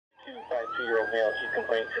2-year-old male. She's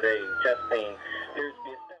complaining today, chest pain.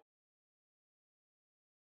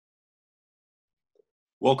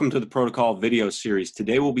 Welcome to the Protocol video series.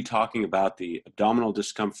 Today we'll be talking about the abdominal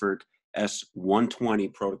discomfort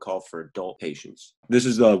S-120 protocol for adult patients. This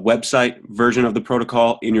is the website version of the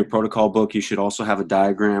protocol. In your protocol book, you should also have a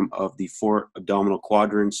diagram of the 4 abdominal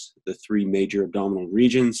quadrants, the 3 major abdominal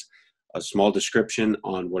regions, a small description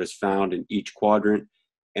on what is found in each quadrant,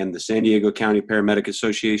 and the San Diego County Paramedic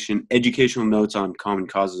Association educational notes on common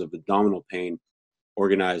causes of abdominal pain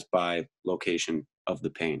organized by location of the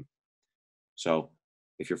pain. So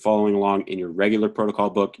if you're following along in your regular protocol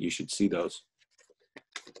book, you should see those.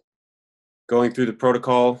 Going through the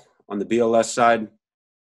protocol on the BLS side,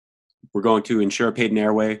 we're going to ensure a patent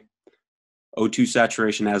airway, O2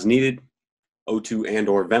 saturation as needed, O2 and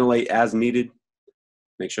or ventilate as needed.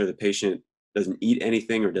 Make sure the patient doesn't eat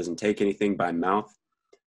anything or doesn't take anything by mouth.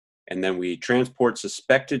 And then we transport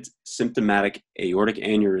suspected symptomatic aortic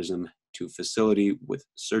aneurysm to a facility with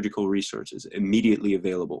surgical resources immediately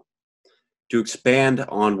available. To expand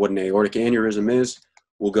on what an aortic aneurysm is,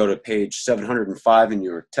 we'll go to page 705 in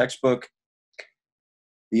your textbook.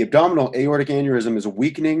 The abdominal aortic aneurysm is a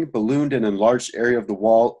weakening, ballooned, and enlarged area of the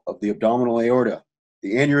wall of the abdominal aorta.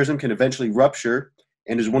 The aneurysm can eventually rupture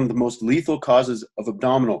and is one of the most lethal causes of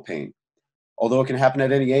abdominal pain. Although it can happen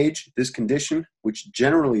at any age, this condition, which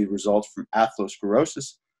generally results from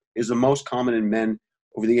atherosclerosis, is the most common in men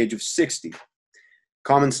over the age of 60.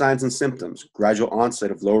 Common signs and symptoms: gradual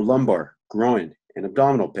onset of lower lumbar, groin, and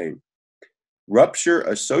abdominal pain. Rupture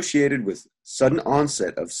associated with sudden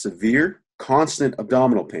onset of severe, constant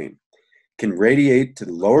abdominal pain can radiate to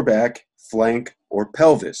the lower back, flank, or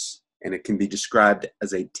pelvis, and it can be described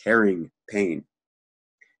as a tearing pain.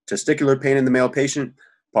 Testicular pain in the male patient,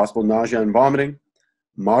 possible nausea and vomiting,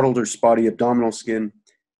 mottled or spotty abdominal skin,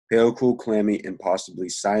 pale, cool, clammy, and possibly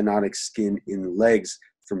cyanotic skin in legs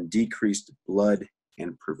from decreased blood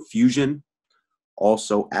and perfusion.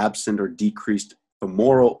 Also absent or decreased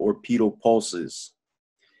femoral or pedal pulses.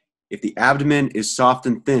 If the abdomen is soft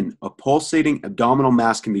and thin, a pulsating abdominal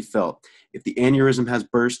mass can be felt. If the aneurysm has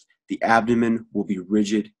burst, the abdomen will be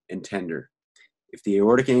rigid and tender. If the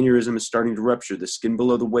aortic aneurysm is starting to rupture, the skin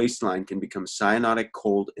below the waistline can become cyanotic,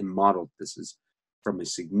 cold, and mottled. This is from a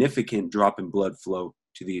significant drop in blood flow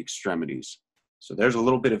to the extremities. So there's a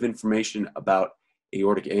little bit of information about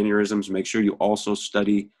aortic aneurysms. Make sure you also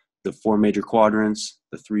study the 4 major quadrants,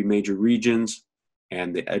 the 3 major regions,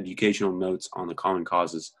 and the educational notes on the common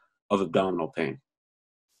causes of abdominal pain.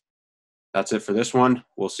 That's it for this one.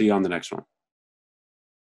 We'll see you on the next one.